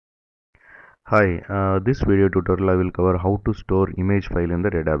Hi, this video tutorial I will cover how to store image file in the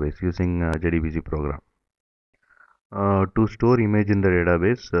database using JDBC program. To store image in the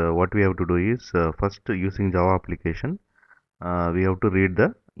database, what we have to do is first using Java application, we have to read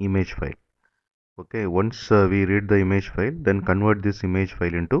the image file. Okay, once we read the image file, then convert this image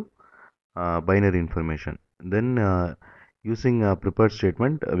file into binary information. Then using a prepared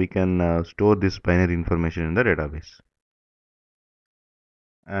statement, we can store this binary information in the database.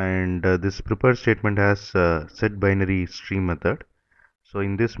 And this prepare statement has set binary stream method. So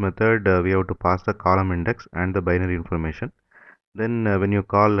in this method we have to pass the column index and the binary information. Then when you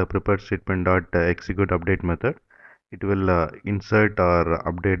call prepare statement dot execute update method, it will insert or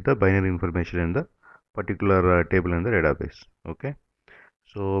update the binary information in the particular table in the database. Okay,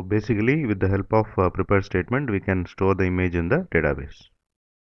 so basically with the help of prepare statement we can store the image in the database.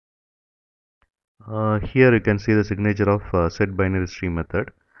 Here you can see the signature of set binary stream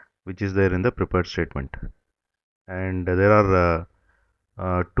method, which is there in the prepared statement. And there are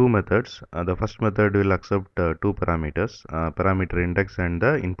two methods. The first method will accept two parameters, parameter index and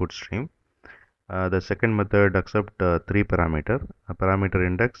the input stream. The second method accept three parameter, parameter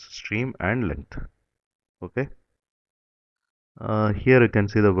index, stream and length. Okay. Here you can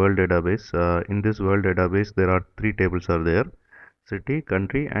see the world database. In this world database there are three tables are there: city,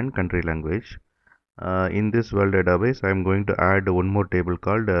 country and country language. In this world database I am going to add one more table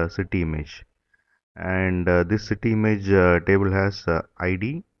called city image. And this city image table has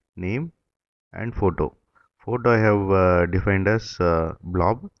ID, name and photo. Photo I have defined as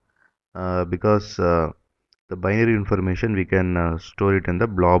blob because the binary information we can store it in the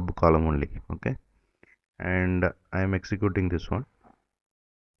blob column only. Okay, and I am executing this one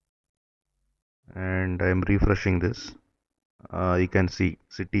and I am refreshing this. You can see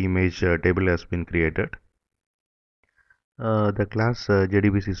city image table has been created. The class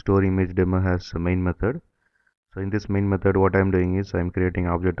JDBC store image demo has a main method. So in this main method what I am doing is I am creating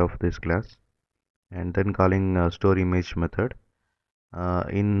object of this class and then calling store image method.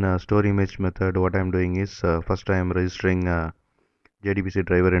 In store image method what I am doing is first I am registering JDBC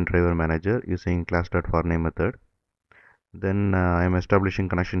driver and driver manager using class.forName method. Then I am establishing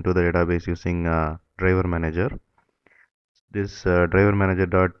connection to the database using driver manager. This driver manager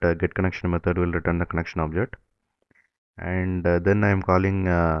dot get connection method will return the connection object. And then I am calling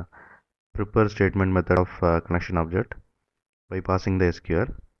prepare statement method of connection object by passing the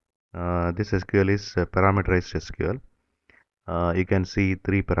SQL. This SQL is parameterized SQL. You can see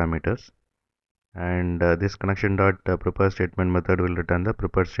three parameters, and this connection dot prepare statement method will return the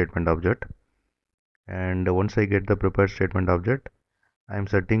prepare statement object. And once I get the prepare statement object, I am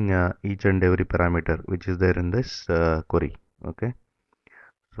setting each and every parameter which is there in this query. Okay,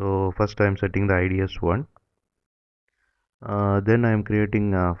 so first I am setting the ID as 1. Then I am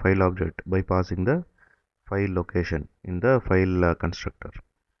creating a file object by passing the file location in the file constructor.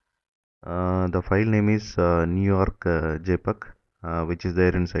 The file name is New York JPEG, which is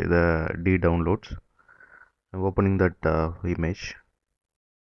there inside the D downloads. I'm opening that image.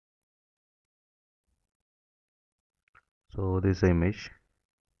 So this image.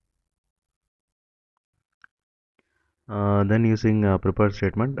 Then using prepare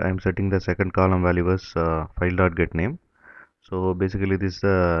statement, I am setting the second column value as file.getName. So basically this is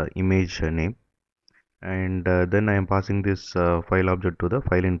the image name, and then I am passing this file object to the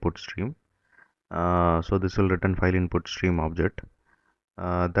file input stream. So this will return file input stream object.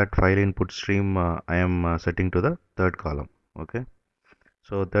 That file input stream I am setting to the third column. Okay,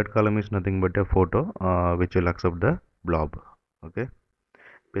 so third column is nothing but a photo which will accept the blob. Okay,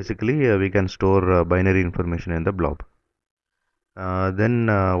 basically we can store binary information in the blob. Then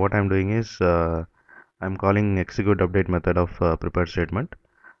what I'm doing is I'm calling execute update method of prepare statement.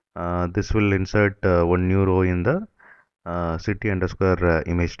 This will insert one new row in the city underscore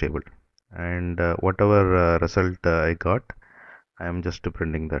image table, and whatever result I got, I am just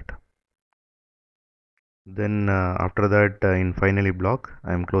printing that. Then after that in finally block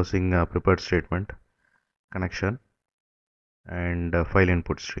I am closing prepared statement, connection and file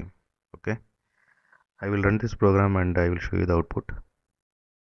input stream. Okay, I will run this program and I will show you the output.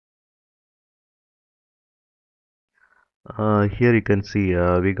 Here you can see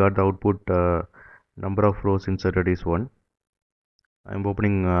we got the output, number of rows inserted is 1. I am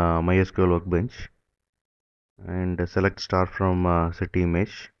opening MySQL workbench and select star from city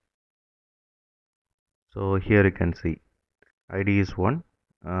image. So here you can see ID is 1,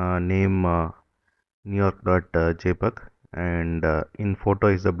 name New York.jpg, and in photo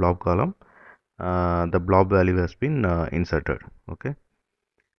is the blob column. The blob value has been inserted. Okay,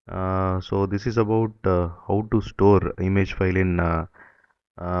 so this is about how to store image file in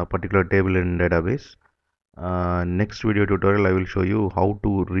particular table in database. Next video tutorial I will show you how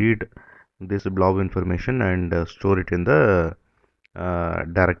to read this blob information and store it in the file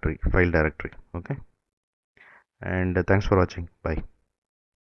directory. Okay, and thanks for watching. Bye.